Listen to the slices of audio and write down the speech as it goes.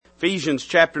Ephesians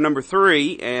chapter number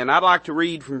 3, and I'd like to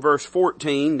read from verse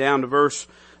 14 down to verse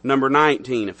number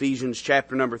 19. Ephesians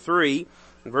chapter number 3,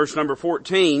 verse number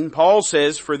 14, Paul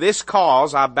says, "For this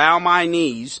cause I bow my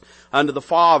knees unto the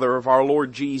Father of our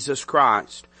Lord Jesus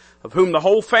Christ, of whom the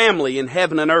whole family in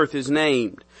heaven and earth is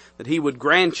named, that he would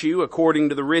grant you, according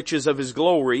to the riches of his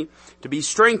glory, to be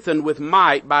strengthened with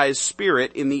might by his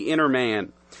Spirit in the inner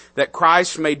man, that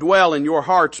Christ may dwell in your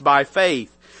hearts by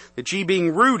faith, that ye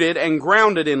being rooted and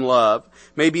grounded in love,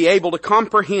 may be able to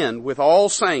comprehend with all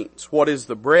saints what is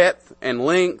the breadth and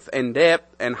length and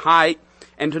depth and height,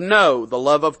 and to know the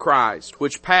love of Christ,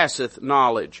 which passeth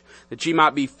knowledge, that ye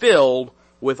might be filled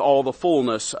with all the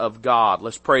fullness of God."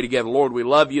 Let's pray together. Lord, we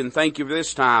love you and thank you for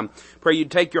this time. Pray you'd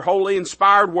take your holy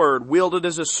inspired word, wield it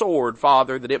as a sword,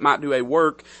 Father, that it might do a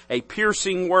work, a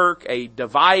piercing work, a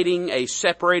dividing, a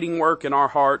separating work in our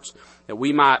hearts, that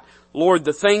we might, Lord,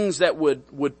 the things that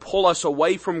would pull us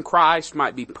away from Christ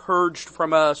might be purged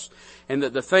from us, and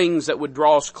that the things that would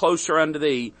draw us closer unto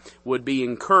thee would be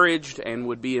encouraged and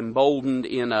would be emboldened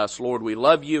in us. Lord, we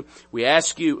love you. We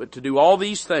ask you to do all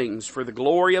these things for the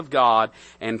glory of God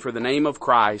and for the name of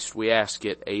Christ. We ask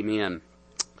it. Amen.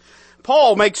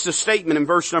 Paul makes a statement in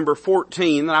verse number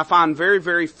 14 that I find very,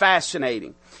 very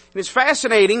fascinating. And it's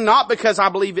fascinating not because I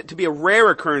believe it to be a rare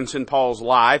occurrence in Paul's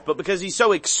life, but because he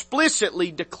so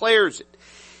explicitly declares it.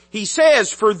 He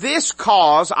says, "For this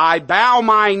cause I bow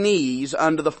my knees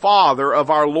unto the Father of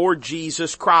our Lord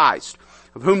Jesus Christ,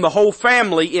 of whom the whole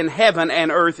family in heaven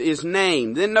and earth is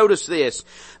named." Then notice this,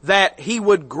 that he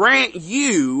would grant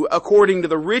you, according to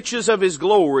the riches of his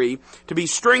glory, to be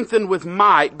strengthened with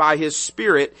might by his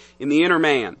Spirit in the inner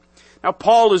man. Now,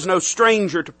 Paul is no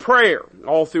stranger to prayer.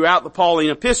 All throughout the Pauline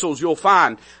epistles, you'll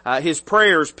find his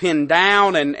prayers pinned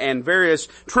down and various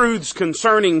truths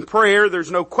concerning prayer. There's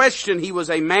no question he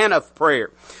was a man of prayer.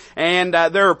 And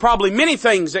there are probably many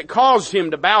things that caused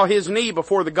him to bow his knee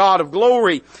before the God of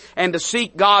glory and to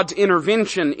seek God's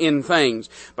intervention in things.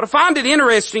 But I find it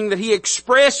interesting that he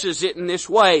expresses it in this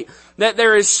way, that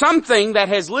there is something that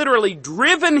has literally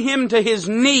driven him to his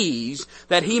knees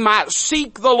that he might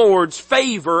seek the Lord's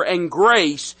favor and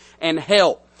grace and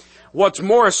help. What's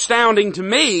more astounding to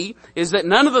me is that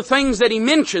none of the things that he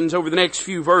mentions over the next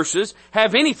few verses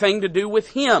have anything to do with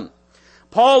him.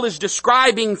 Paul is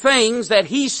describing things that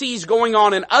he sees going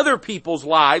on in other people's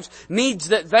lives, needs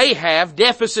that they have,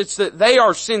 deficits that they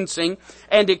are sensing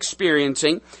and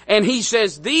experiencing. And he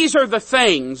says, these are the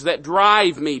things that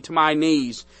drive me to my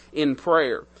knees in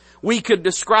prayer. We could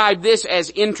describe this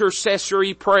as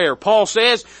intercessory prayer. Paul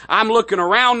says, I'm looking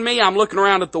around me, I'm looking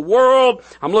around at the world,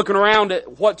 I'm looking around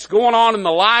at what's going on in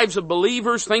the lives of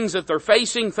believers, things that they're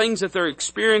facing, things that they're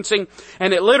experiencing,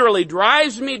 and it literally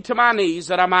drives me to my knees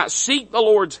that I might seek the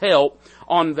Lord's help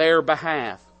on their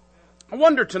behalf. I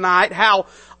wonder tonight how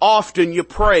often you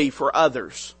pray for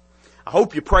others. I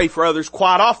hope you pray for others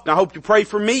quite often. I hope you pray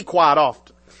for me quite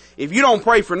often. If you don't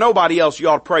pray for nobody else, you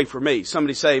ought to pray for me.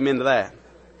 Somebody say amen to that.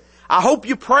 I hope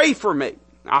you pray for me.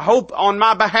 I hope on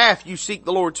my behalf you seek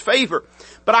the Lord's favor.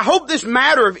 But I hope this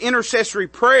matter of intercessory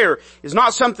prayer is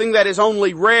not something that is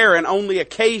only rare and only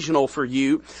occasional for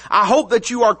you. I hope that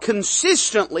you are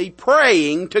consistently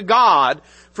praying to God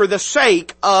for the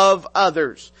sake of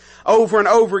others. Over and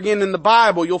over again in the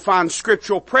Bible, you'll find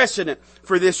scriptural precedent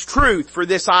for this truth, for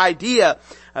this idea.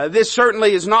 This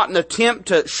certainly is not an attempt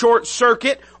to short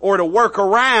circuit or to work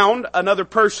around another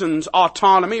person's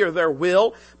autonomy or their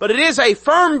will, but it is a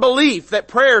firm belief that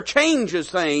prayer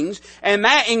changes things, and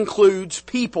that includes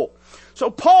people. So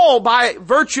Paul, by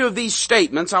virtue of these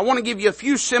statements, I want to give you a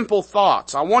few simple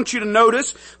thoughts. I want you to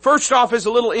notice, first off as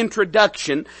a little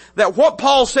introduction, that what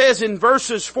Paul says in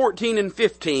verses 14 and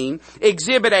 15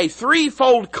 exhibit a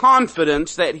threefold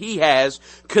confidence that he has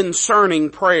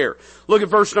concerning prayer. Look at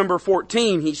verse number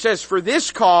 14. He says, "For this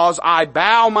cause I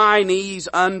bow my knees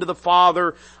unto the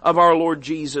Father of our Lord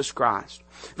Jesus Christ."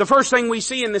 The first thing we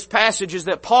see in this passage is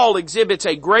that Paul exhibits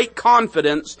a great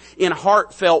confidence in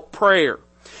heartfelt prayer.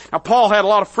 Now, Paul had a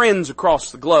lot of friends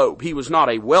across the globe. He was not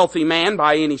a wealthy man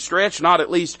by any stretch, not at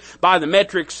least by the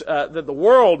metrics that the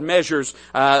world measures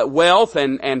wealth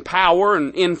and power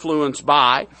and influence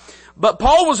by. But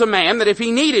Paul was a man that if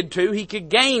he needed to, he could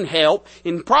gain help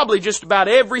in probably just about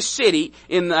every city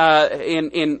in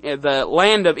the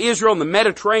land of Israel, in the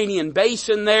Mediterranean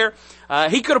basin there.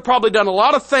 He could have probably done a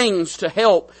lot of things to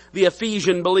help the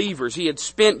Ephesian believers. He had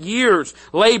spent years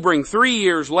laboring, 3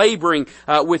 years laboring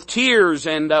with tears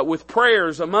and with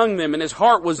prayers among them, and his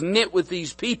heart was knit with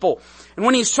these people. And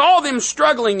when he saw them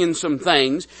struggling in some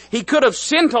things, he could have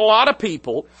sent a lot of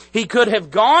people. He could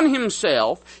have gone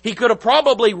himself. He could have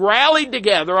probably rallied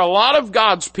together a lot of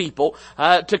God's people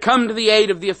to come to the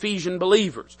aid of the Ephesian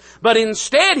believers. But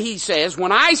instead, he says,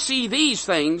 when I see these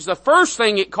things, the first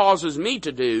thing it causes me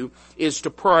to do is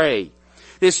to pray.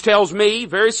 This tells me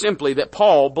very simply that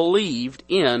Paul believed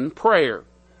in prayer.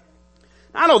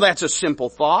 I know that's a simple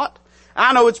thought.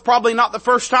 I know it's probably not the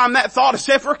first time that thought has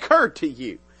ever occurred to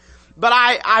you. But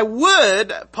I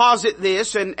would posit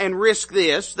this and risk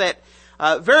this, that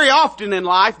very often in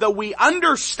life, though we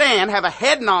understand, have a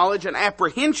head knowledge and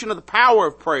apprehension of the power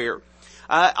of prayer,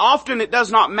 often it does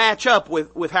not match up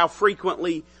with how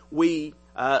frequently we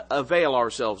avail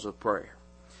ourselves of prayer.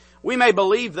 We may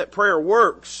believe that prayer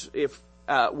works if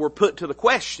we're put to the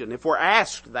question, if we're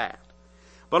asked that.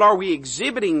 But are we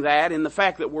exhibiting that in the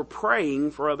fact that we're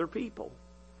praying for other people?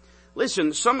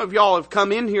 Listen, some of y'all have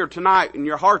come in here tonight and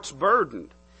your heart's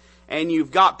burdened. And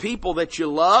you've got people that you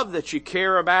love, that you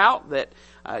care about, that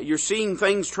you're seeing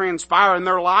things transpire in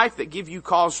their life that give you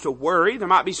cause to worry. There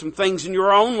might be some things in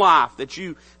your own life that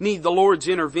you need the Lord's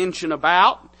intervention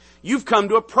about. You've come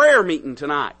to a prayer meeting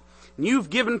tonight. And you've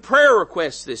given prayer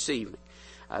requests this evening.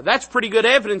 That's pretty good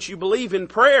evidence you believe in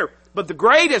prayer. But the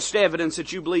greatest evidence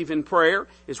that you believe in prayer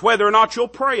is whether or not you'll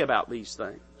pray about these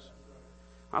things.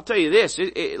 I'll tell you this,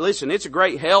 listen, it's a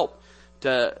great help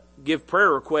to give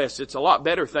prayer requests. It's a lot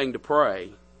better thing to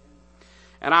pray.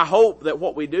 And I hope that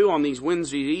what we do on these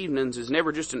Wednesday evenings is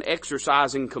never just an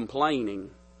exercise in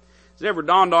complaining. It's never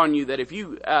dawned on you that if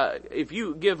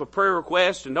you give a prayer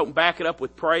request and don't back it up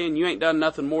with praying, you ain't done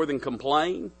nothing more than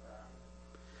complain.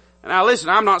 Now listen,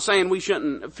 I'm not saying we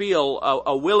shouldn't feel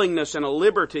a willingness and a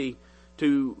liberty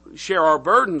to share our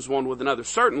burdens one with another.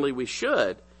 Certainly we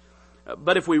should.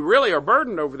 But if we really are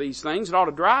burdened over these things, it ought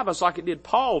to drive us like it did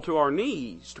Paul to our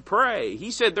knees to pray. He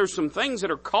said there's some things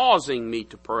that are causing me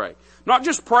to pray. Not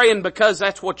just praying because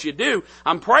that's what you do.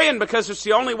 I'm praying because it's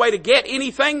the only way to get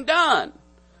anything done.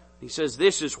 He says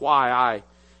this is why I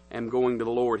am going to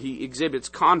the Lord. He exhibits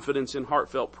confidence in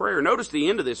heartfelt prayer. Notice the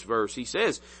end of this verse. He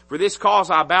says, for this cause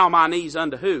I bow my knees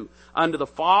unto who? Unto the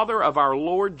Father of our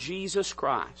Lord Jesus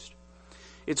Christ.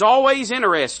 It's always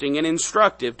interesting and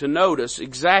instructive to notice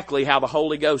exactly how the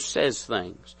Holy Ghost says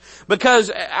things.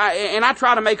 Because, I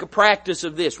try to make a practice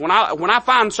of this. When I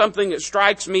find something that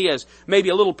strikes me as maybe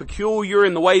a little peculiar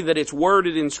in the way that it's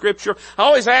worded in Scripture, I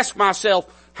always ask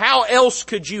myself, how else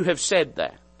could you have said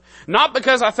that? Not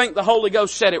because I think the Holy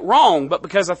Ghost said it wrong, but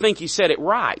because I think He said it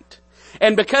right.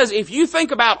 And because if you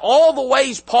think about all the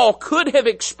ways Paul could have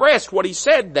expressed what he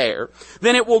said there,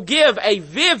 then it will give a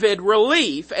vivid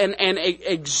relief and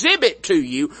exhibit to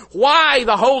you why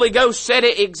the Holy Ghost said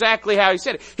it exactly how He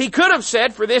said it. He could have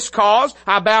said, for this cause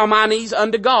I bow my knees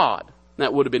unto God.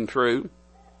 That would have been true.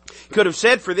 He could have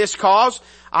said, for this cause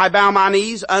I bow my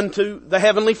knees unto the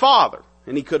Heavenly Father.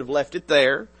 And he could have left it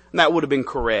there, and that would have been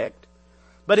correct.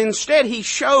 But instead he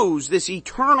shows this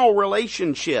eternal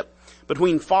relationship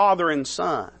between Father and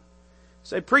Son.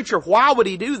 Say, preacher, why would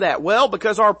He do that? Well,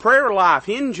 because our prayer life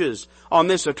hinges on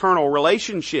this eternal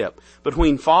relationship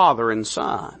between Father and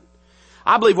Son.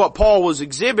 I believe what Paul was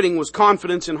exhibiting was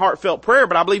confidence in heartfelt prayer,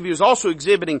 but I believe he was also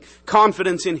exhibiting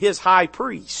confidence in his high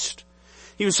priest.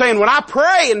 He was saying, when I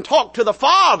pray and talk to the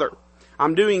Father,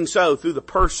 I'm doing so through the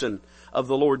person of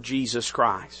the Lord Jesus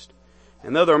Christ.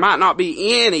 And though there might not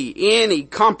be any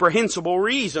comprehensible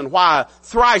reason why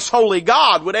thrice holy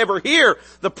God would ever hear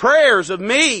the prayers of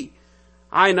me,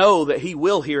 I know that He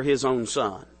will hear His own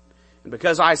Son. And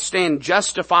because I stand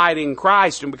justified in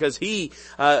Christ, and because He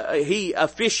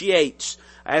officiates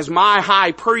as my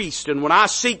high priest, and when I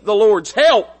seek the Lord's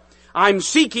help, I'm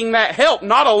seeking that help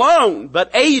not alone, but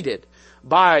aided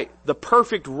by the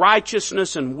perfect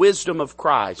righteousness and wisdom of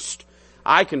Christ.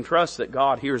 I can trust that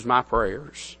God hears my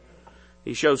prayers.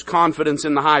 He shows confidence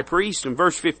in the high priest. In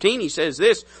verse 15 he says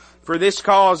this, for this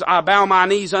cause I bow my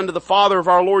knees unto the Father of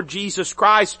our Lord Jesus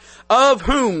Christ, of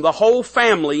whom the whole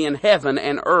family in heaven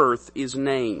and earth is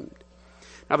named.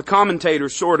 Now the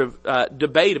commentators sort of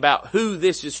debate about who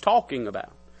this is talking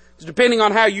about. Depending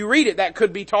on how you read it, that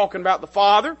could be talking about the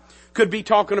Father, could be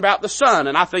talking about the Son,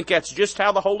 and I think that's just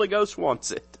how the Holy Ghost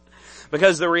wants it.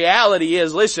 Because the reality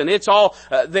is, listen, it's all,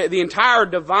 the entire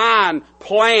divine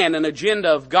plan and agenda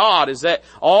of God is that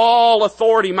all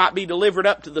authority might be delivered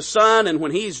up to the Son, and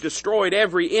when He's destroyed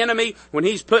every enemy, when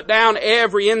He's put down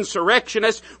every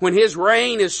insurrectionist, when His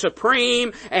reign is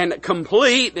supreme and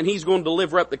complete, then He's going to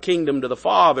deliver up the kingdom to the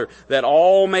Father, that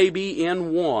all may be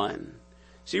in one.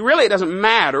 See, really it doesn't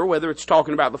matter whether it's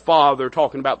talking about the Father or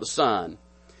talking about the Son.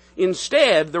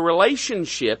 Instead, the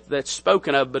relationship that's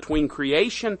spoken of between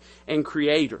creation and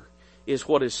Creator is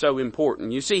what is so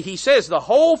important. You see, He says the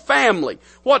whole family.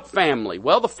 What family?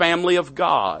 Well, the family of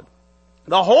God.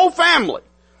 The whole family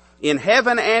in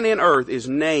heaven and in earth is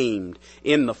named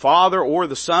in the Father or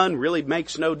the Son. Really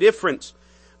makes no difference.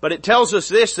 But it tells us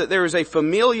this, that there is a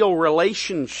familial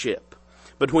relationship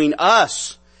between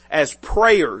us as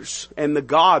prayers and the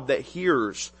God that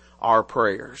hears our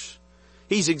prayers.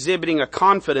 He's exhibiting a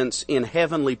confidence in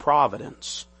heavenly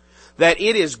providence, that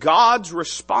it is God's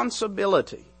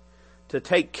responsibility to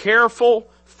take careful,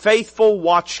 faithful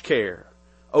watch care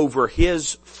over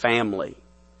His family.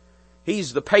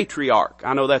 He's the patriarch.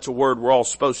 I know that's a word we're all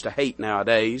supposed to hate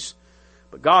nowadays,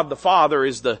 but God the Father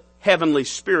is the heavenly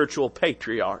spiritual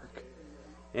patriarch,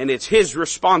 and it's His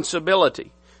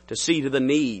responsibility to see to the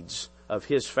needs of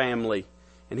His family,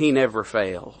 and He never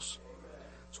fails.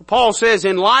 So Paul says,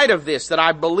 in light of this, that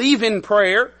I believe in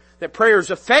prayer, that prayer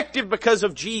is effective because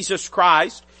of Jesus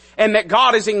Christ, and that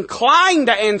God is inclined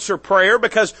to answer prayer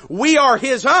because we are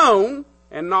His own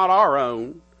and not our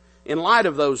own. In light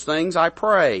of those things, I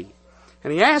pray.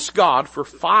 And he asked God for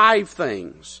 5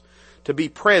 things to be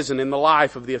present in the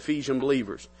life of the Ephesian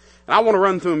believers. And I want to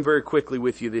run through them very quickly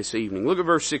with you this evening. Look at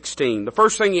verse 16. The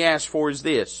first thing he asked for is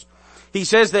this. He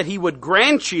says that He would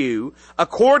grant you,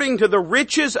 according to the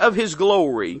riches of His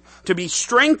glory, to be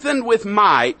strengthened with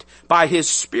might by His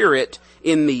Spirit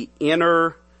in the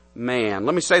inner man.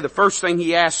 Let me say the first thing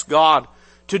he asked God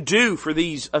to do for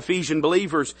these Ephesian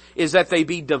believers is that they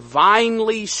be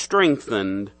divinely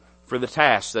strengthened for the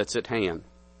task that's at hand.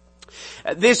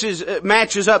 This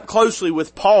matches up closely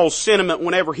with Paul's sentiment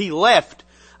whenever he left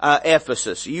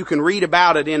Ephesus. You can read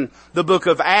about it in the book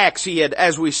of Acts. He had,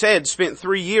 as we said, spent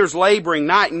 3 years laboring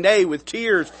night and day with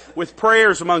tears, with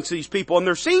prayers amongst these people. And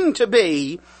there seemed to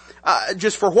be,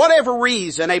 just for whatever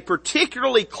reason, a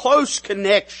particularly close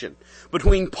connection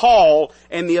between Paul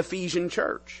and the Ephesian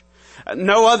church.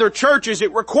 No other church is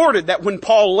it recorded that when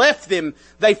Paul left them,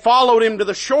 they followed him to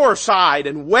the shore side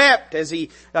and wept as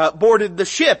he boarded the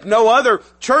ship. No other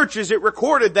church is it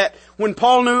recorded that when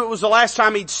Paul knew it was the last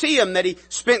time he'd see them, that he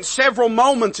spent several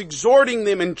moments exhorting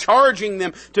them and charging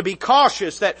them to be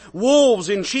cautious, that wolves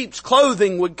in sheep's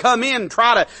clothing would come in,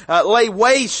 try to lay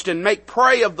waste and make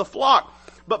prey of the flock.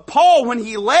 But Paul, when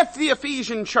he left the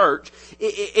Ephesian church,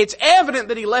 it's evident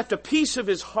that he left a piece of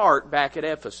his heart back at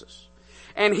Ephesus.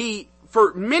 And he,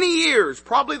 for many years,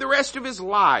 probably the rest of his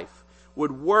life,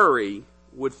 would worry,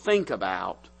 would think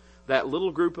about that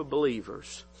little group of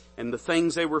believers and the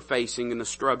things they were facing and the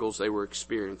struggles they were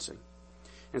experiencing.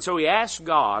 And so he asked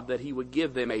God that He would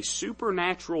give them a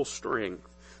supernatural strength,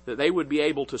 that they would be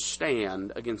able to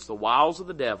stand against the wiles of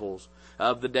the devil,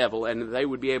 and that they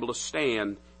would be able to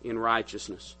stand in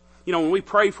righteousness. You know, when we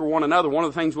pray for one another, one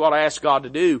of the things we ought to ask God to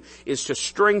do is to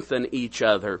strengthen each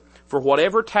other for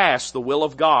whatever task the will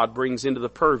of God brings into the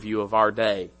purview of our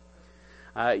day.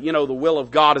 You know, the will of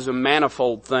God is a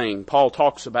manifold thing. Paul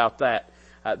talks about that,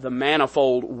 the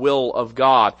manifold will of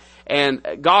God. And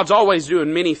God's always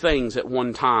doing many things at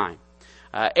one time.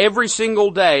 Every single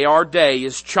day, our day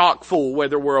is chock full,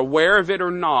 whether we're aware of it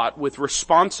or not, with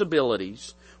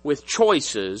responsibilities, with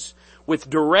choices, with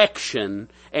direction,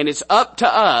 and it's up to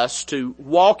us to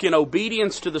walk in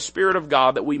obedience to the Spirit of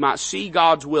God that we might see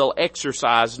God's will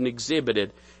exercised and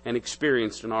exhibited and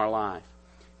experienced in our life.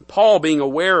 Paul, being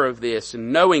aware of this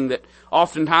and knowing that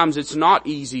oftentimes it's not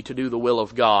easy to do the will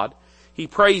of God, he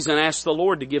prays and asks the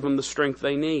Lord to give him the strength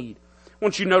they need. I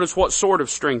want you to notice what sort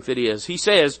of strength it is. He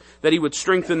says that He would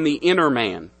strengthen the inner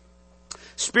man.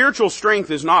 Spiritual strength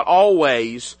is not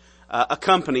always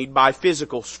accompanied by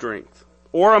physical strength,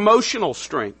 or emotional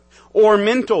strength, or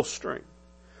mental strength.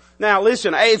 Now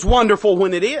listen, it's wonderful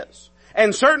when it is.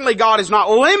 And certainly God is not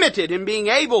limited in being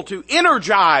able to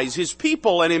energize His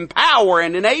people and empower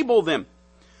and enable them.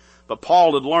 But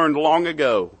Paul had learned long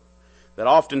ago that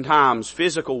oftentimes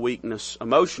physical weakness,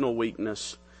 emotional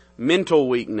weakness, mental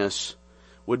weakness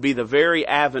would be the very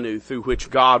avenue through which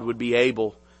God would be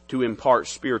able to impart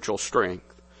spiritual strength.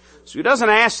 So he doesn't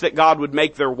ask that God would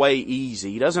make their way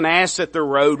easy. He doesn't ask that their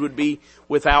road would be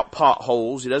without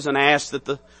potholes. He doesn't ask that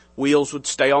the wheels would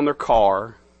stay on their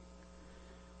car.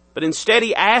 But instead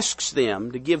He asks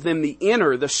them to give them the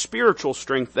inner, the spiritual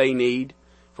strength they need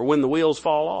for for when the wheels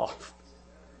fall off.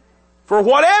 For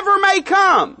whatever may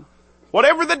come,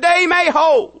 whatever the day may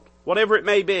hold, whatever it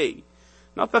may be.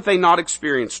 Not that they not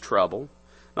experience trouble,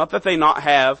 not that they not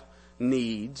have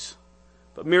needs,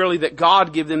 but merely that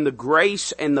God give them the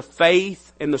grace and the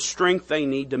faith and the strength they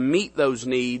need to meet those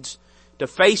needs, to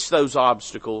face those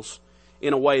obstacles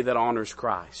in a way that honors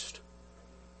Christ.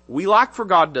 We like for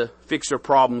God to fix our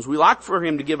problems. We like for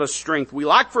Him to give us strength. We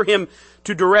like for Him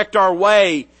to direct our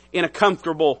way in a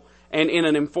comfortable and in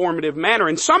an informative manner.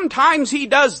 And sometimes He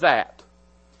does that.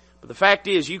 But the fact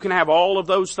is, you can have all of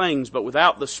those things, but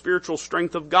without the spiritual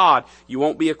strength of God, you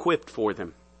won't be equipped for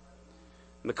them.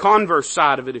 And the converse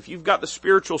side of it, if you've got the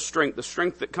spiritual strength, the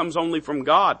strength that comes only from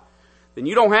God, then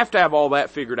you don't have to have all that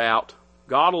figured out.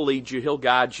 God will lead you. He'll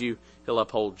guide you. He'll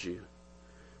uphold you.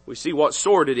 We see what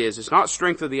sort it is. It's not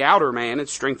strength of the outer man,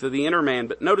 it's strength of the inner man.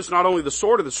 But notice not only the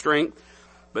sort of the strength,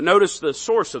 but notice the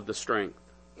source of the strength.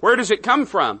 Where does it come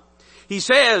from? He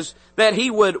says that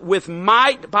He would, with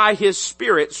might by His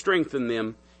Spirit, strengthen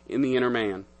them in the inner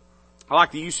man. I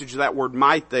like the usage of that word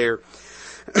might there.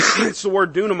 It's the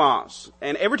word dunamis.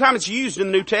 And every time it's used in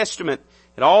the New Testament,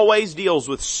 it always deals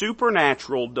with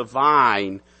supernatural,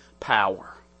 divine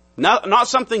power. Not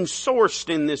something sourced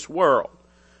in this world,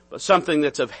 but something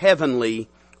that's of heavenly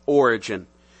origin.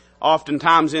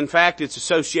 Oftentimes, in fact, it's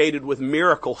associated with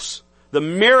miracles. The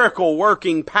miracle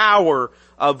working power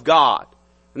of God.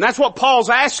 And that's what Paul's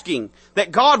asking,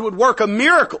 that God would work a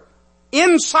miracle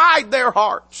inside their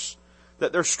hearts.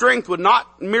 That their strength would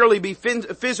not merely be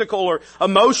physical or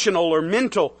emotional or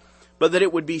mental, but that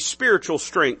it would be spiritual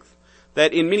strength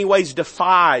that in many ways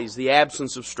defies the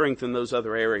absence of strength in those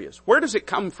other areas. Where does it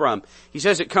come from? He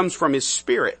says it comes from His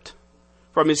Spirit.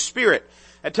 From His Spirit.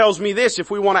 That tells me this, if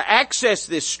we want to access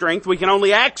this strength, we can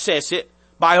only access it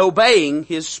by obeying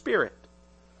His Spirit.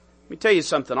 Let me tell you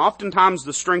something. Oftentimes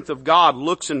the strength of God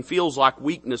looks and feels like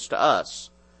weakness to us.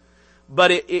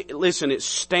 But listen, it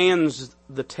stands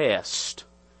the test.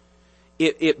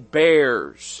 It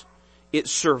bears. It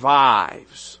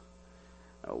survives.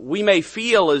 We may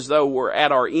feel as though we're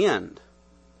at our end.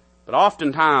 But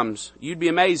oftentimes, you'd be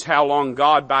amazed how long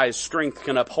God by His strength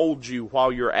can uphold you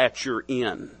while you're at your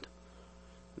end.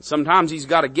 And sometimes He's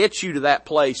got to get you to that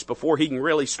place before He can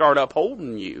really start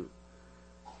upholding you.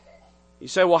 You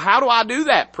say, well, how do I do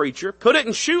that, preacher? Put it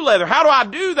in shoe leather. How do I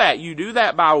do that? You do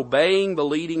that by obeying the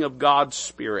leading of God's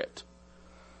Spirit.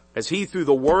 As He, through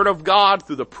the Word of God,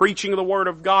 through the preaching of the Word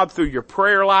of God, through your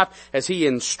prayer life, as He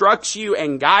instructs you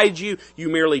and guides you, you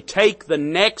merely take the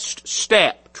next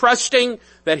step, trusting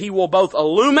that He will both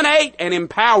illuminate and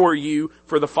empower you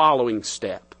for the following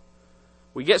step.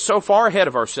 We get so far ahead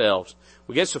of ourselves.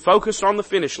 We get so focused on the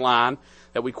finish line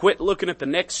that we quit looking at the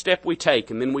next step we take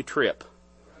and then we trip.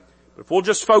 But if we'll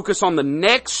just focus on the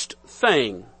next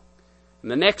thing,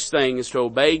 and the next thing is to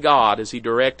obey God as He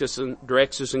directs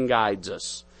us and guides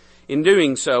us. In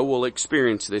doing so, we'll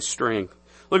experience this strength.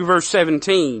 Look at verse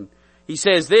 17. He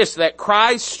says this, that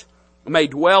Christ may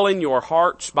dwell in your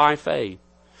hearts by faith.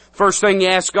 First thing you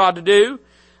ask God to do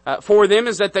for them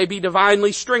is that they be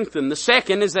divinely strengthened. The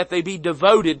second is that they be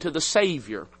devoted to the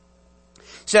Savior. He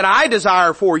said, I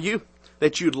desire for you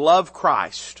that you'd love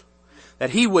Christ, that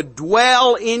He would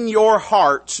dwell in your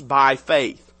hearts by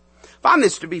faith. I find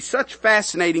this to be such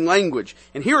fascinating language.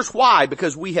 And here's why,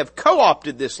 because we have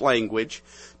co-opted this language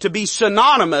to be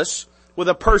synonymous with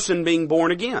a person being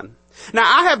born again. Now,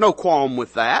 I have no qualm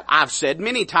with that. I've said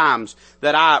many times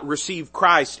that I received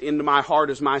Christ into my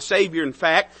heart as my Savior. In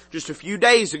fact, just a few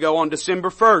days ago on December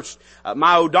 1st,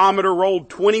 my odometer rolled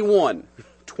 21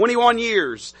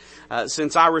 years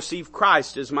since I received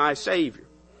Christ as my Savior.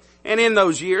 And in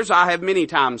those years, I have many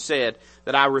times said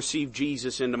that I received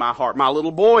Jesus into my heart. My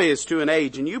little boy is to an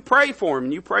age, and you pray for him,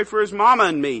 and you pray for his mama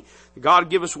and me. That God would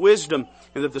give us wisdom,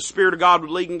 and that the Spirit of God would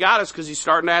lead and guide us, because he's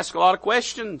starting to ask a lot of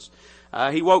questions.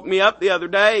 He woke me up the other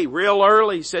day, real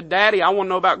early. He said, Daddy, I want to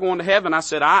know about going to heaven. I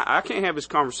said, I can't have this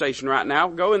conversation right now.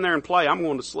 Go in there and play. I'm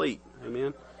going to sleep.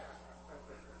 Amen.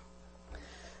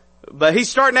 But he's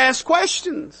starting to ask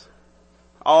questions.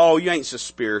 Oh, you ain't so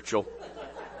spiritual.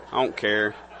 I don't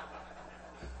care.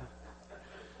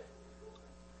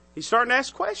 He's starting to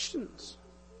ask questions.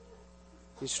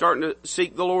 He's starting to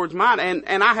seek the Lord's mind.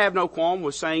 And I have no qualm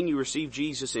with saying you receive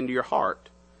Jesus into your heart.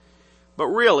 But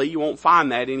really, you won't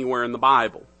find that anywhere in the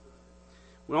Bible.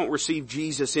 We don't receive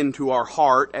Jesus into our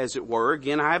heart, as it were.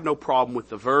 Again, I have no problem with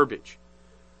the verbiage.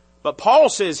 But Paul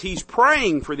says he's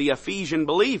praying for the Ephesian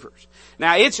believers.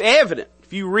 Now, it's evident,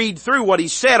 if you read through what he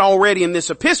said already in this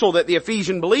epistle, that the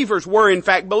Ephesian believers were in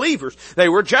fact believers. They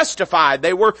were justified.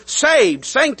 They were saved,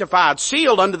 sanctified,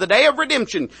 sealed unto the day of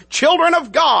redemption, children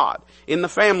of God in the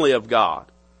family of God.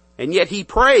 And yet he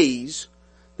prays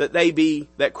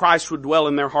that Christ would dwell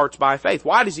in their hearts by faith.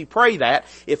 Why does he pray that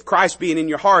if Christ being in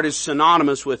your heart is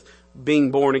synonymous with being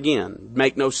born again?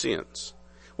 Make no sense.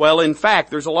 Well, in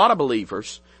fact, there's a lot of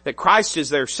believers that Christ is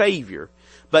their Savior,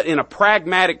 but in a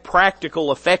pragmatic,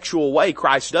 practical, effectual way,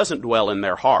 Christ doesn't dwell in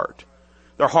their heart.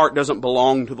 Their heart doesn't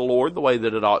belong to the Lord the way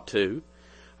that it ought to.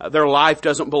 Their life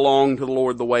doesn't belong to the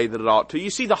Lord the way that it ought to.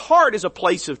 You see, the heart is a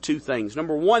place of two things.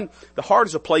 Number one, the heart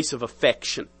is a place of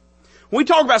affection. When we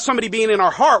talk about somebody being in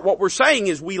our heart, what we're saying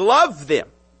is we love them.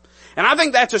 And I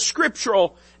think that's a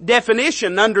scriptural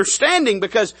definition, understanding,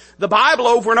 because the Bible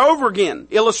over and over again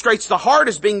illustrates the heart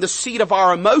as being the seat of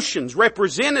our emotions,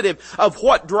 representative of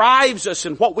what drives us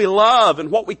and what we love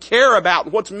and what we care about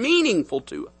and what's meaningful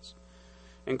to us.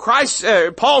 And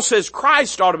Paul says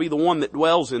Christ ought to be the one that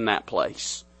dwells in that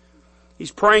place.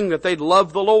 He's praying that they'd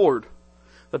love the Lord,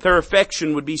 that their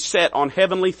affection would be set on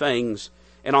heavenly things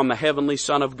and on the heavenly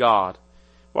Son of God.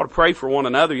 You ought to pray for one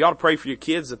another. You ought to pray for your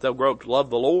kids that they'll grow up to love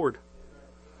the Lord.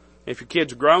 If your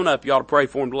kids are grown up, you ought to pray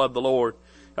for them to love the Lord.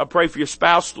 You ought to pray for your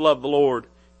spouse to love the Lord.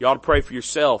 You ought to pray for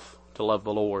yourself to love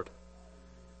the Lord.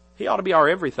 He ought to be our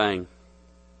everything.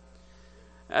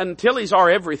 Until He's our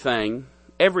everything,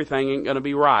 everything ain't going to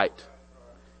be right.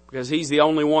 Because He's the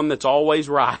only one that's always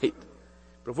right.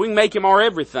 But if we can make Him our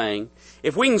everything,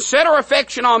 if we can set our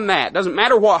affection on that, doesn't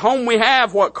matter what home we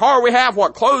have, what car we have,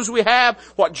 what clothes we have,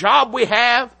 what job we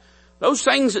have, those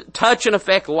things touch and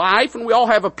affect life, and we all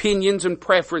have opinions and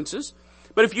preferences.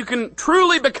 But if you can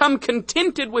truly become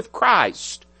contented with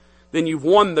Christ, then you've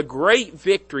won the great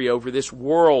victory over this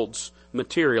world's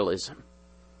materialism.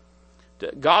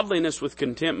 Godliness with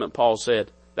contentment, Paul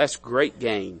said, that's great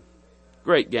gain.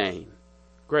 Great gain.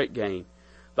 Great gain.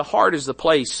 The heart is the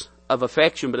place of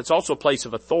affection, but it's also a place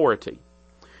of authority.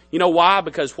 You know why?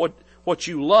 Because what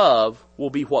you love will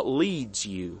be what leads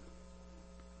you.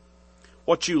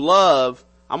 What you love,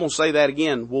 I'm going to say that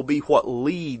again, will be what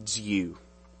leads you.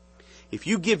 If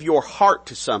you give your heart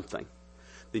to something,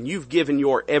 then you've given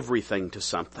your everything to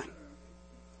something.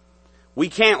 We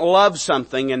can't love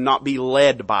something and not be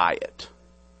led by it.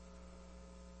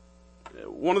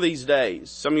 One of these days,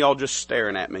 some of y'all just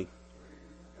staring at me.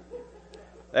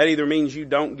 That either means you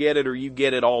don't get it or you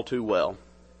get it all too well.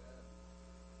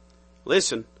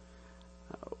 Listen,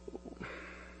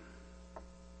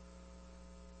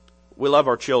 we love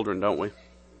our children, don't we?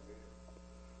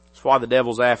 That's why the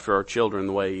devil's after our children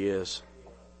the way he is.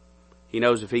 He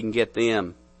knows if he can get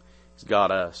them, he's got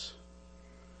us.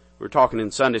 We were talking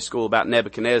in Sunday school about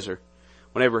Nebuchadnezzar.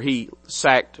 Whenever he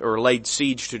sacked or laid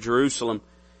siege to Jerusalem,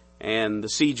 and the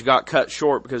siege got cut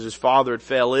short because his father had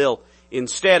fell ill,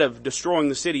 instead of destroying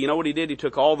the city, you know what he did? He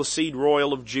took all the seed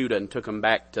royal of Judah and took them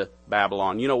back to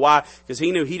Babylon. You know why? Because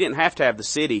he knew he didn't have to have the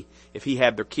city if he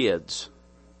had their kids.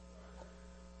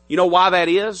 You know why that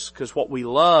is? Because what we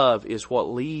love is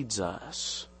what leads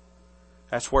us.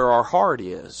 That's where our heart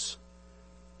is.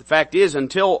 The fact is,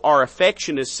 until our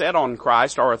affection is set on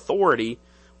Christ, our authority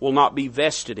will not be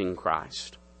vested in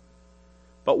Christ.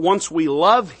 But once we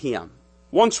love Him,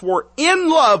 once we're in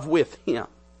love with Him,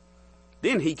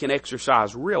 then He can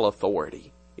exercise real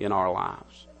authority in our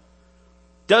lives.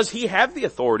 Does He have the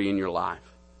authority in your life?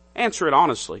 Answer it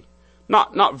honestly.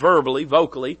 Not verbally,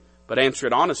 vocally, but answer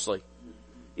it honestly.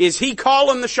 Is He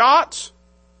calling the shots?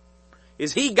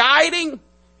 Is He guiding?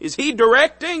 Is He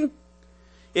directing?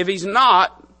 If He's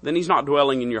not, then He's not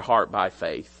dwelling in your heart by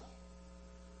faith.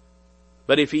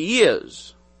 But if He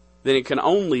is, then it can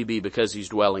only be because He's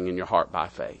dwelling in your heart by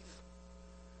faith.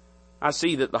 I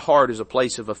see that the heart is a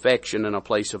place of affection and a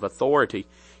place of authority.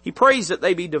 He prays that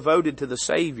they be devoted to the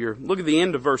Savior. Look at the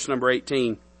end of verse number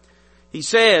 18. He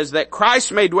says that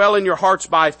Christ may dwell in your hearts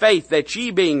by faith, that ye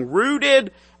being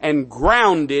rooted and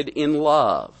grounded in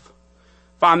love.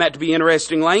 Find that to be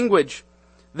interesting language.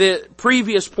 The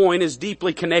previous point is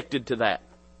deeply connected to that.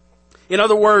 In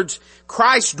other words,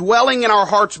 Christ dwelling in our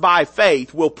hearts by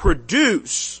faith will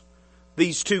produce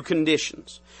these two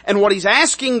conditions. And what He's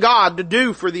asking God to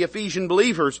do for the Ephesian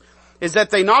believers is that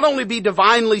they not only be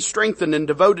divinely strengthened and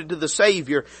devoted to the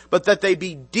Savior, but that they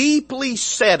be deeply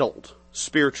settled,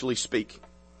 spiritually speaking.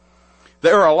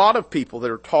 There are a lot of people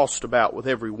that are tossed about with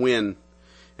every wind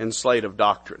and slate of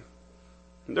doctrine.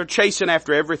 They're chasing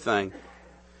after everything.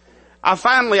 I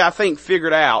finally, I think,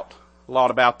 figured out a lot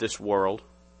about this world.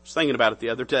 I was thinking about it the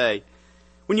other day.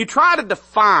 When you try to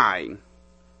define,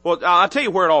 well, I'll tell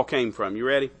you where it all came from. You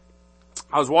ready?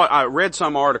 I read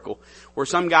some article where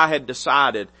some guy had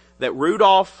decided that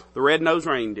Rudolph the Red-Nosed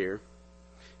Reindeer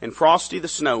and Frosty the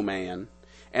Snowman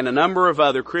and a number of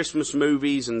other Christmas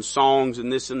movies and songs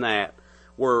and this and that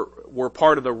were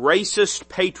part of the racist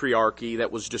patriarchy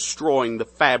that was destroying the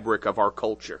fabric of our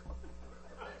culture.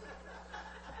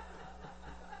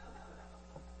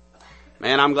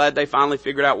 Man, I'm glad they finally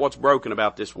figured out what's broken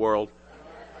about this world.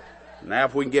 Now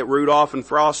if we can get Rudolph and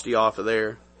Frosty off of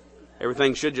there,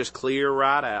 everything should just clear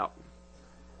right out.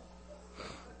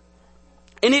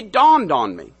 And it dawned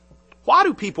on me, why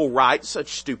do people write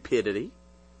such stupidity?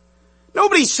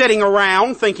 Nobody's sitting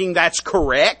around thinking that's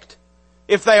correct.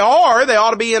 If they are, they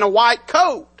ought to be in a white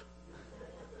coat,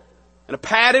 in a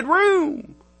padded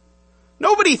room.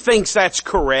 Nobody thinks that's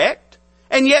correct,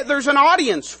 and yet there's an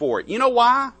audience for it. You know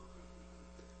why?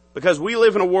 Because we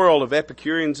live in a world of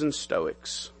Epicureans and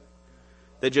Stoics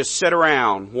that just sit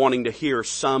around wanting to hear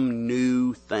some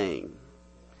new thing.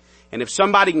 And if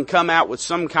somebody can come out with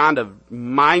some kind of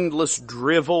mindless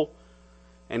drivel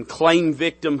and claim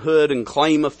victimhood and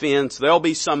claim offense, there'll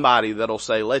be somebody that'll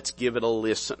say, let's give it a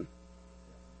listen.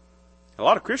 A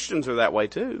lot of Christians are that way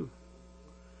too.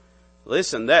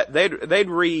 Listen, they'd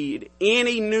read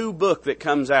any new book that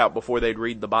comes out before they'd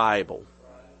read the Bible.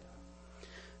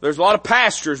 There's a lot of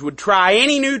pastors would try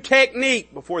any new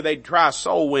technique before they'd try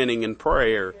soul winning and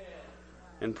prayer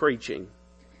and preaching.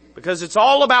 Because it's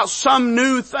all about some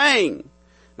new thing.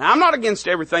 Now I'm not against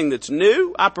everything that's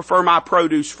new. I prefer my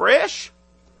produce fresh.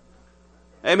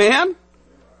 Amen?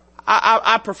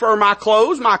 I prefer my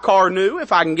clothes, my car new,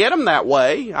 if I can get them that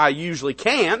way. I usually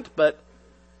can't, but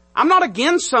I'm not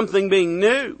against something being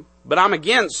new. But I'm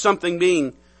against something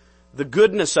being, the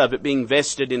goodness of it being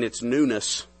vested in its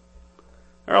newness.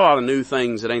 There are a lot of new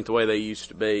things that ain't the way they used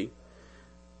to be.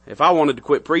 If I wanted to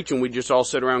quit preaching, we'd just all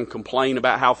sit around and complain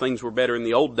about how things were better in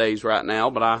the old days right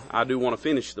now, but I do want to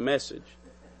finish the message.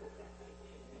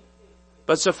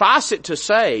 But suffice it to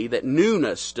say that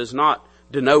newness does not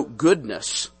denote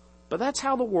goodness, but that's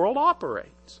how the world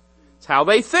operates. It's how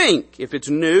they think. If it's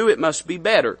new, it must be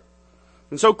better.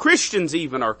 And so Christians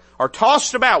even are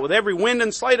tossed about with every wind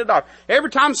and slate of doctrine. Every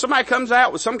time somebody comes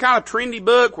out with some kind of trendy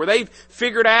book where they've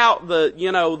figured out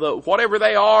the whatever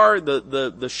they are,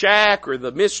 the shack or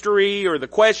the mystery or the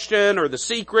question or the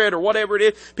secret or whatever it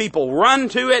is, people run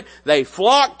to it, they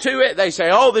flock to it, they say,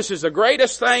 oh, this is the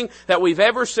greatest thing that we've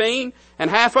ever seen, and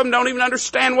half of them don't even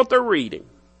understand what they're reading.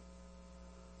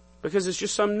 Because it's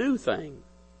just some new thing.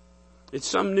 It's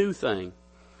some new thing.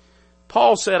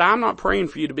 Paul said, I'm not praying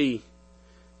for you to be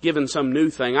given some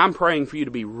new thing. I'm praying for you to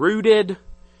be rooted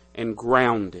and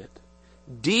grounded,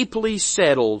 deeply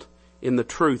settled in the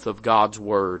truth of God's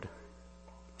Word.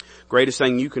 Greatest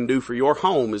thing you can do for your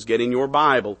home is get in your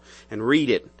Bible and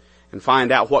read it and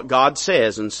find out what God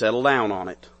says and settle down on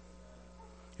it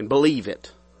and believe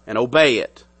it and obey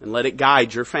it and let it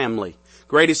guide your family.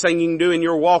 Greatest thing you can do in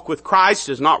your walk with Christ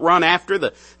is not run after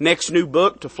the next new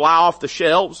book to fly off the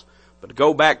shelves, but to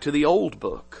go back to the old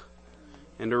book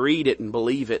and to read it and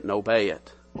believe it and obey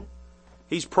it.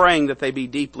 He's praying that they be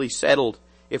deeply settled.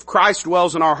 If Christ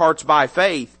dwells in our hearts by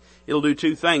faith, it'll do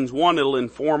two things. One, it'll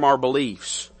inform our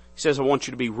beliefs. He says, I want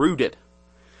you to be rooted.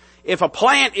 If a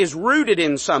plant is rooted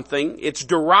in something, it's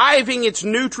deriving its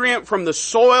nutrient from the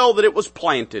soil that it was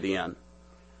planted in. And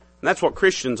that's what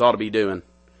Christians ought to be doing.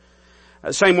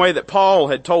 The same way that Paul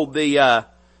had told the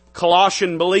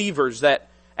Colossian believers that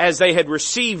as they had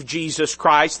received Jesus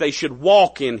Christ, they should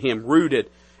walk in Him, rooted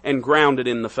and grounded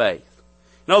in the faith.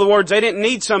 In other words, they didn't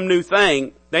need some new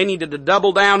thing. They needed to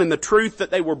double down in the truth that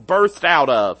they were birthed out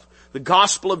of. The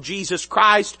gospel of Jesus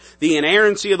Christ, the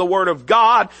inerrancy of the Word of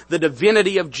God, the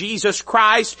divinity of Jesus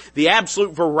Christ, the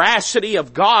absolute veracity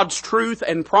of God's truth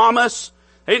and promise.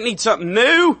 They didn't need something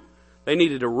new. They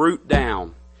needed to root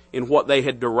down in what they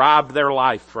had derived their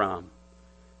life from.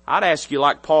 I'd ask you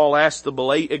like Paul asked the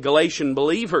Galatian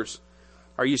believers,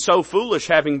 are you so foolish,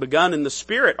 having begun in the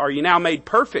Spirit, are you now made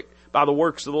perfect by the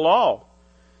works of the law?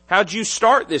 How'd you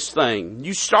start this thing?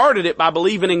 You started it by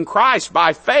believing in Christ,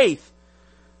 by faith,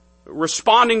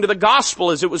 responding to the gospel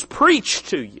as it was preached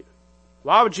to you.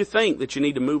 Why would you think that you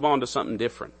need to move on to something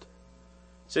different?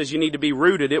 It says you need to be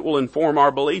rooted. It will inform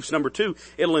our beliefs. Number two,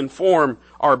 it'll inform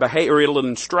our behavior, it'll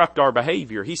instruct our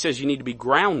behavior. He says you need to be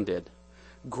grounded.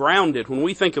 Grounded. When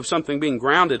we think of something being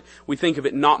grounded, we think of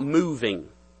it not moving,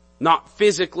 not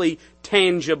physically,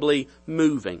 tangibly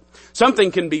moving.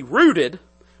 Something can be rooted,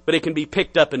 but it can be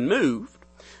picked up and moved.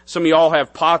 Some of y'all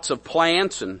have pots of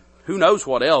plants and who knows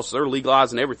what else. They're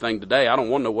legalizing everything today. I don't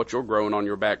want to know what you're growing on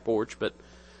your back porch, but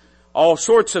all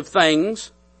sorts of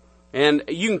things. And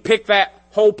you can pick that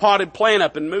whole potted plant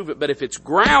up and move it, but if it's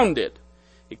grounded,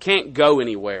 it can't go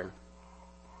anywhere.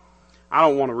 I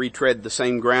don't want to retread the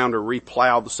same ground or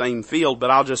replow the same field,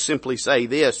 but I'll just simply say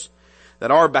this,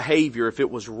 that our behavior, if it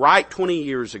was right 20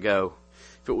 years ago,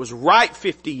 if it was right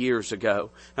 50 years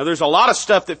ago. Now there's a lot of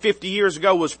stuff that 50 years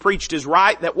ago was preached as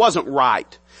right that wasn't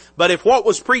right. But if what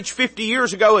was preached 50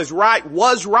 years ago as right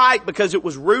was right because it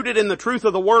was rooted in the truth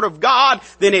of the Word of God,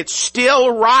 then it's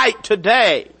still right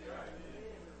today.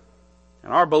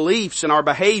 And our beliefs and our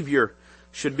behavior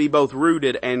should be both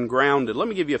rooted and grounded. Let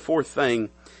me give you a fourth thing.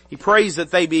 He prays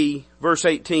that they be, verse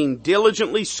 18,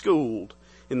 diligently schooled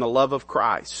in the love of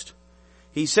Christ.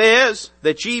 He says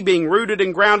that ye, being rooted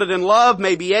and grounded in love,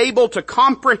 may be able to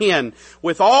comprehend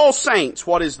with all saints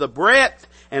what is the breadth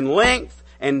and length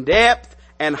and depth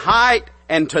and height,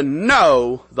 and to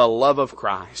know the love of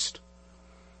Christ.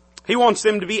 He wants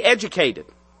them to be educated,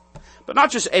 but not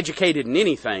just educated in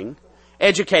anything,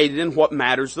 educated in what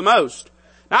matters the most.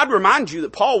 Now I'd remind you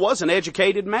that Paul was an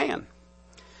educated man.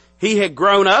 He had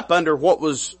grown up under what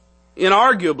was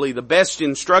inarguably the best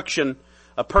instruction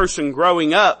a person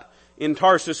growing up in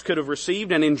Tarsus could have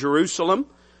received, and in Jerusalem.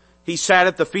 He sat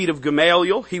at the feet of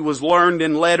Gamaliel. He was learned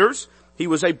in letters. He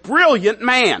was a brilliant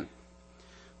man.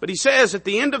 But he says at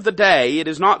the end of the day, it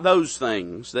is not those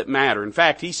things that matter. In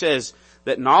fact, he says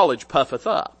that knowledge puffeth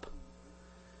up.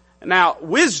 Now,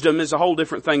 wisdom is a whole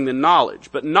different thing than knowledge.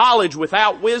 But knowledge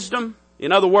without wisdom,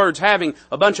 in other words, having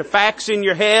a bunch of facts in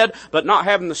your head, but not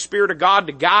having the Spirit of God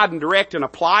to guide and direct and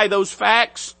apply those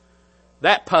facts,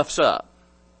 that puffs up.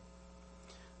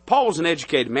 Paul was an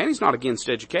educated man. He's not against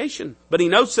education. But he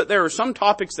notes that there are some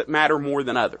topics that matter more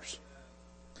than others.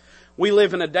 We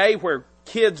live in a day where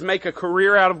kids make a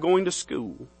career out of going to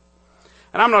school.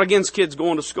 And I'm not against kids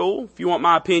going to school. If you want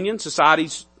my opinion,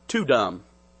 society's too dumb.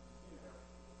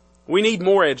 We need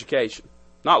more education,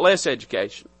 not less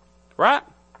education. Right?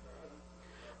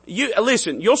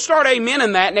 Listen, you'll start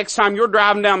amening that next time you're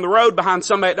driving down the road behind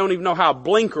somebody that don't even know how a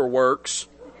blinker works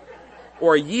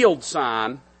or a yield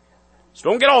sign. So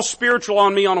don't get all spiritual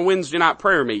on me on a Wednesday night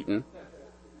prayer meeting.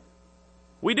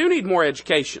 We do need more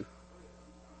education.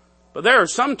 But there are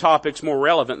some topics more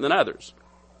relevant than others.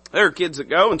 There are kids that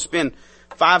go and spend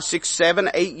 5, 6, 7,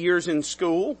 8 years in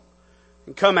school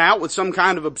and come out with some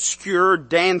kind of obscure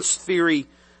dance theory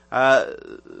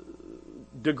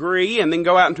degree and then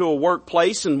go out into a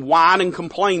workplace and whine and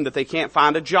complain that they can't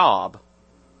find a job.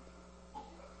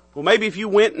 Well, maybe if you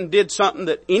went and did something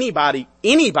that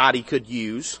anybody could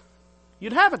use,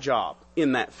 you'd have a job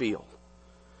in that field.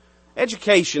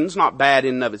 Education's not bad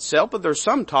in and of itself, but there's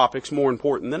some topics more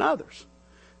important than others.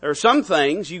 There are some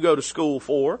things you go to school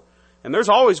for, and there's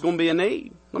always going to be a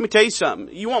need. Let me tell you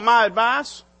something. You want my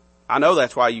advice? I know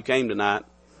that's why you came tonight.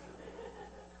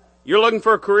 You're looking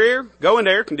for a career? Go into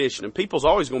air conditioning. People's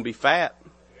always going to be fat.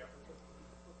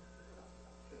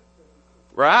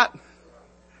 Right?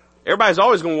 Everybody's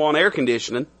always going to want air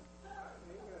conditioning.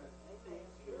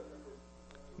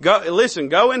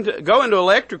 Go into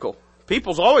electrical.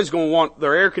 People's always going to want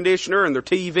their air conditioner and their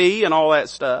TV and all that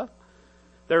stuff.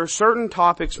 There are certain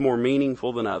topics more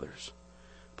meaningful than others.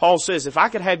 Paul says, if I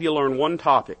could have you learn one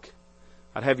topic,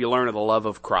 I'd have you learn of the love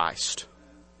of Christ.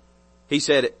 He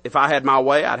said, if I had my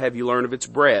way, I'd have you learn of its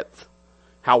breadth,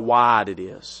 how wide it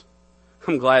is.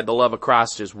 I'm glad the love of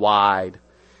Christ is wide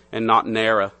and not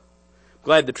narrow. I'm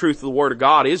glad the truth of the Word of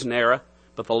God is narrow,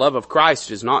 but the love of Christ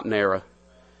is not narrow.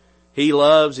 He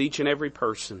loves each and every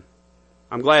person.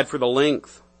 I'm glad for the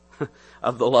length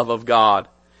of the love of God.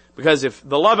 Because if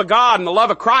the love of God and the love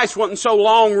of Christ wasn't so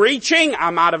long reaching,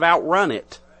 I might have outrun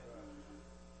it.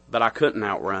 But I couldn't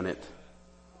outrun it.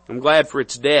 I'm glad for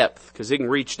its depth, because it can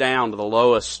reach down to the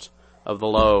lowest of the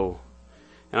low.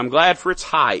 And I'm glad for its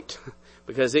height,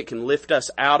 because it can lift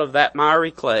us out of that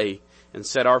miry clay and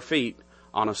set our feet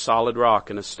on a solid rock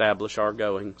and establish our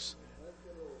goings.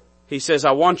 He says,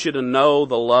 I want you to know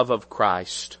the love of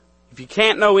Christ. If you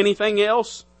can't know anything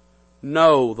else,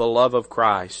 know the love of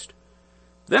Christ.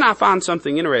 Then I find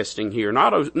something interesting here.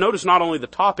 Notice not only the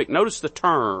topic, notice the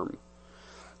term.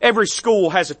 Every school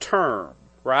has a term,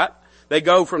 right? They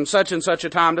go from such and such a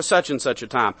time to such and such a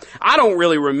time. I don't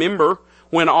really remember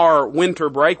when our winter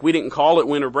break, we didn't call it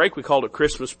winter break, we called it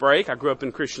Christmas break. I grew up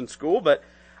in Christian school, but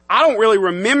I don't really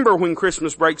remember when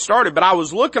Christmas break started, but I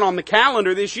was looking on the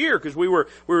calendar this year because we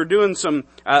were doing some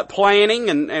planning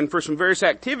and for some various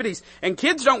activities, and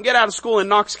kids don't get out of school in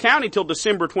Knox County till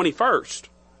December 21st.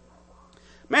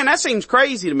 Man, that seems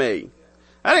crazy to me.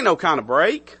 That ain't no kind of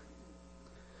break.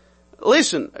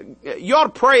 Listen, you ought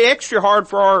to pray extra hard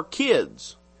for our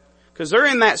kids, because they're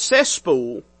in that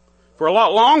cesspool for a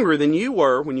lot longer than you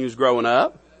were when you was growing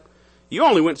up. You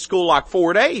only went to school like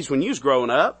 4 days when you was growing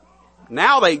up.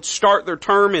 Now they start their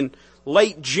term in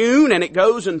late June and it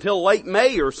goes until late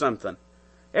May or something.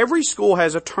 Every school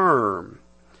has a term.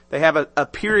 They have a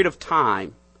period of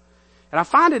time. And I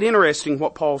find it interesting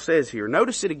what Paul says here.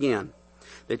 Notice it again.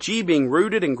 that ye being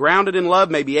rooted and grounded in love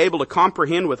may be able to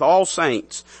comprehend with all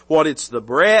saints what it's the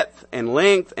breadth and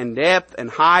length and depth and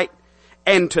height,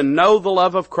 and to know the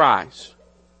love of Christ.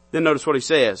 Then notice what he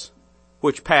says,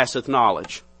 which passeth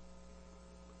knowledge.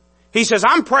 He says,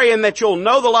 I'm praying that you'll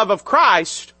know the love of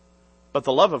Christ, but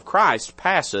the love of Christ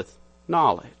passeth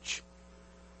knowledge.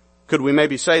 Could we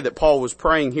maybe say that Paul was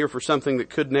praying here for something that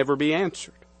could never be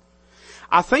answered?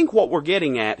 I think what we're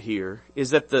getting at here is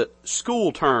that the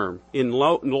school term in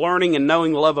learning and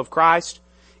knowing the love of Christ,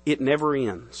 it never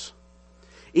ends.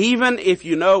 Even if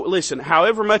you know, listen,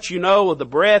 however much you know of the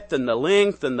breadth and the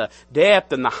length and the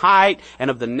depth and the height and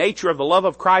of the nature of the love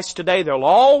of Christ today, there'll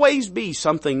always be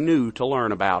something new to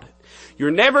learn about it.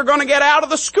 You're never going to get out of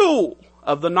the school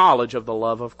of the knowledge of the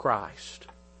love of Christ.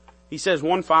 He says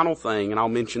one final thing, and I'll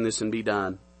mention this and be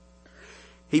done.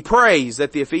 He prays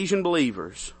that the Ephesian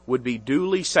believers would be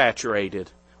duly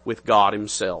saturated with God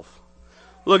Himself.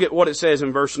 Look at what it says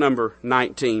in verse number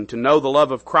 19. To know the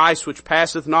love of Christ which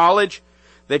passeth knowledge,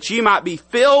 that ye might be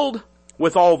filled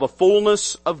with all the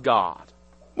fullness of God.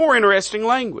 More interesting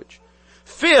language.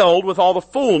 Filled with all the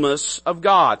fullness of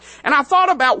God. And I thought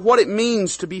about what it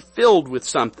means to be filled with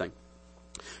something.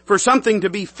 For something to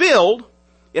be filled,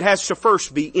 it has to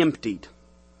first be emptied.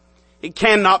 It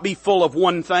cannot be full of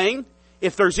one thing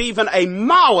if there's even a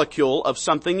molecule of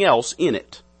something else in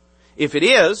it. If it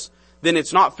is, then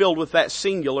it's not filled with that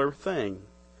singular thing.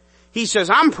 He says,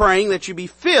 I'm praying that you be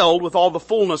filled with all the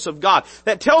fullness of God.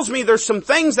 That tells me there's some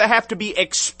things that have to be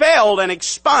expelled and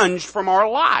expunged from our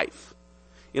life.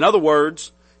 In other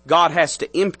words, God has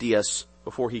to empty us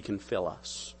before He can fill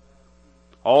us.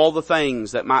 All the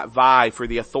things that might vie for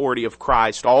the authority of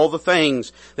Christ, all the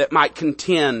things that might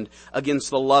contend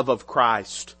against the love of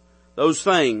Christ, those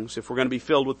things, if we're going to be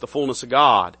filled with the fullness of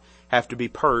God, have to be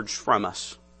purged from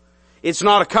us. It's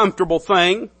not a comfortable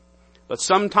thing, but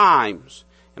sometimes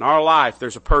in our life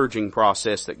there's a purging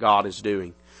process that God is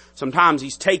doing. Sometimes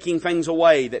He's taking things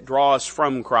away that draw us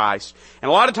from Christ. And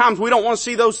a lot of times we don't want to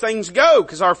see those things go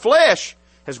because our flesh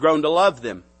has grown to love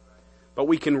them. But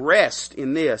we can rest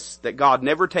in this, that God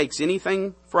never takes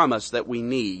anything from us that we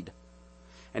need.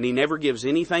 And He never gives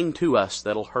anything to us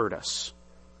that'll hurt us.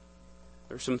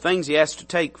 There's some things He has to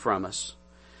take from us.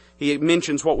 He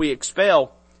mentions what we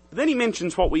expel, but then He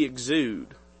mentions what we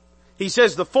exude. He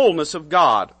says the fullness of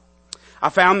God. I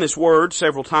found this word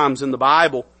several times in the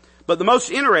Bible, but the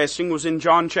most interesting was in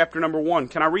John chapter number 1.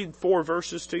 Can I read 4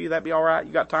 verses to you? That'd be all right?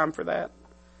 You got time for that?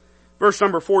 Verse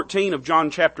number 14 of John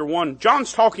chapter 1.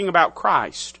 John's talking about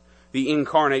Christ, the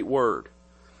incarnate Word.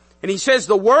 And he says,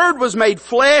 the Word was made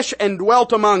flesh and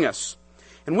dwelt among us.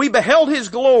 And we beheld His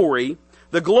glory,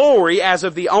 the glory as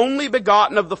of the only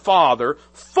begotten of the Father,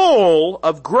 full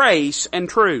of grace and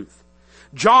truth.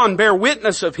 John bare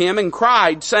witness of Him and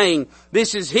cried, saying,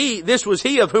 this was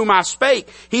He of whom I spake.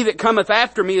 He that cometh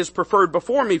after me is preferred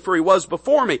before me, for He was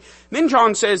before me. Then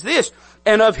John says this,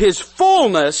 and of His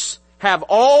fullness have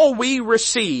all we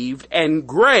received, and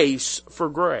grace for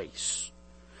grace.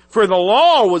 For the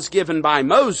law was given by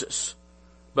Moses,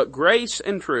 but grace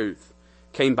and truth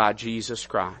came by Jesus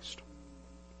Christ.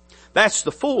 That's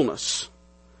the fullness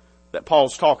that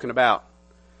Paul's talking about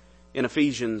in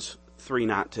Ephesians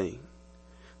 3:19.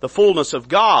 The fullness of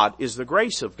God is the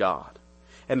grace of God.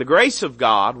 And the grace of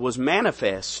God was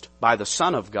manifest by the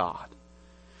Son of God.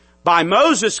 By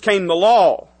Moses came the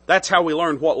law. That's how we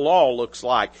learned what law looks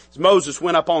like. As Moses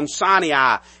went up on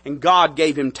Sinai and God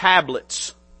gave him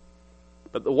tablets.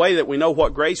 But the way that we know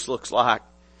what grace looks like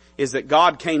is that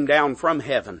God came down from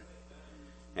heaven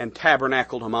and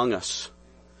tabernacled among us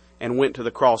and went to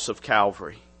the cross of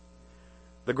Calvary.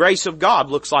 The grace of God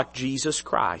looks like Jesus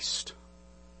Christ.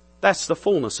 That's the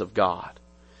fullness of God.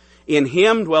 In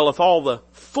Him dwelleth all the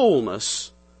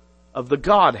fullness of the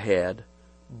Godhead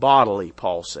bodily,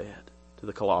 Paul said to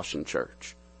the Colossian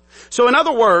church. So in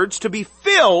other words, to be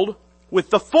filled with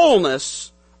the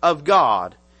fullness of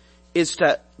God is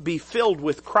to be filled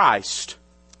with Christ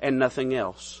and nothing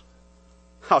else.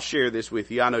 I'll share this with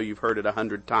you. I know you've heard it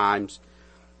 100 times.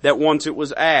 That once it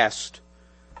was asked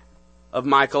of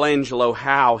Michelangelo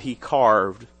how he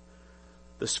carved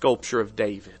the sculpture of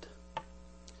David.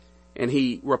 And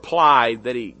he replied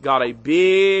that he got a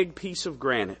big piece of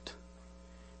granite.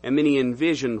 And then he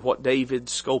envisioned what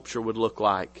David's sculpture would look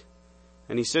like.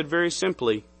 And he said very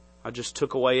simply, I just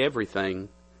took away everything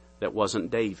that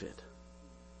wasn't David.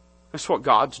 That's what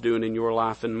God's doing in your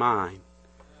life and mine.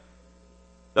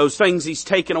 Those things He's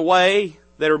taken away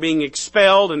that are being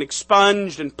expelled and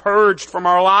expunged and purged from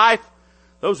our life,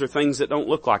 those are things that don't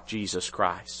look like Jesus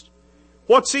Christ.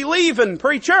 What's He leaving,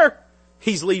 preacher?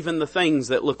 He's leaving the things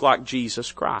that look like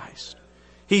Jesus Christ.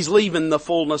 He's leaving the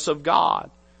fullness of God.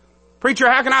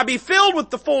 Preacher, how can I be filled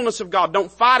with the fullness of God?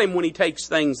 Don't fight Him when He takes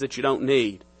things that you don't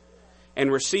need.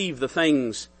 And receive the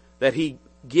things that He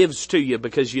gives to you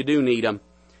because you do need them.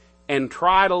 And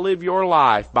try to live your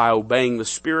life by obeying the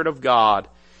Spirit of God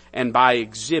and by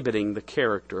exhibiting the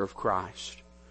character of Christ.